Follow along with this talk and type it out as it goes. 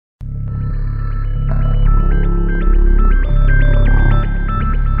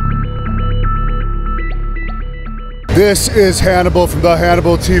This is Hannibal from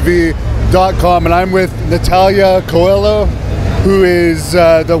thehannibaltv.com, and I'm with Natalia Coelho, who is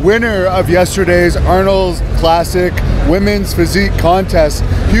the winner of yesterday's Arnold Classic Women's Physique Contest.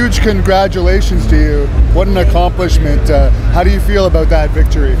 Huge congratulations to you. What an accomplishment. How do you feel about that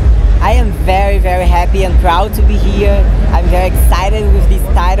victory? I am very, very happy and proud to be here. I'm very excited with this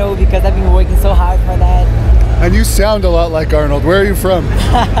title because I've been working so hard for that. And you sound a lot like Arnold. Where are you from?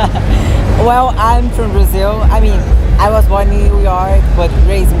 Well, I'm from Brazil. I mean, I was born in New York, but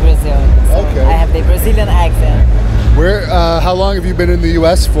raised in Brazil. So okay. I have the Brazilian accent. How long have you been in the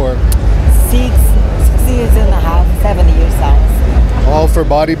US for? 6 years and a half, 7 years now. All for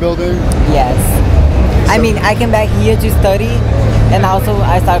bodybuilding? Yes. I mean, I came back here to study, and also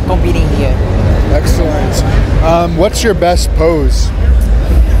I started competing here. Excellent. What's your best pose?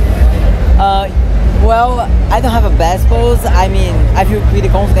 Well, I don't have a best pose. I mean, I feel pretty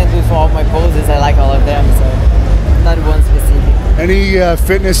confident with all my poses. I like all of them, so not one specific. Any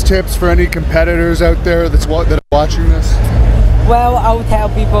fitness tips for any competitors out there that are watching this? Well, I would tell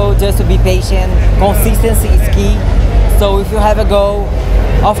people just to be patient. Consistency is key. So if you have a goal,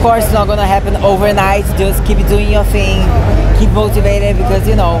 of course it's not going to happen overnight. Just keep doing your thing. Keep motivated because,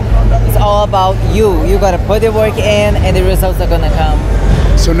 you know, it's all about you. You got to put the work in and the results are going to come.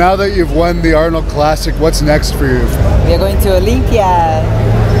 So now that you've won the Arnold Classic, what's next for you? We are going to Olympia.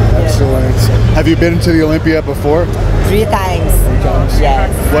 Excellent. Have you been to the Olympia before? 3 times. 3 times?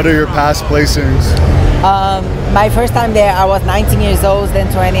 Yes. What are your past placings? My first time there, I was 19 years old, then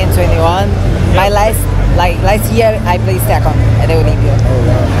 20 and 21. My last year, I placed second at the Olympia. Oh,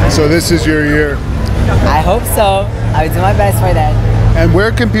 wow. So this is your year? I hope so. I will do my best for that. And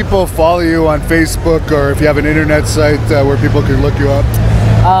where can people follow you on Facebook, or if you have an internet site where people can look you up?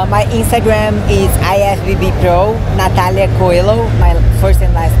 My Instagram is IFBB Pro, Natalia Coelho, my first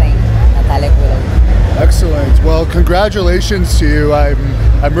and last name, Natalia Coelho. Excellent. Well, congratulations to you.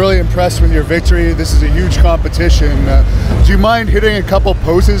 I'm really impressed with your victory. This is a huge competition. Do you mind hitting a couple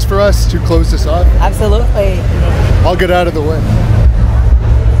poses for us to close this off? Absolutely. I'll get out of the way.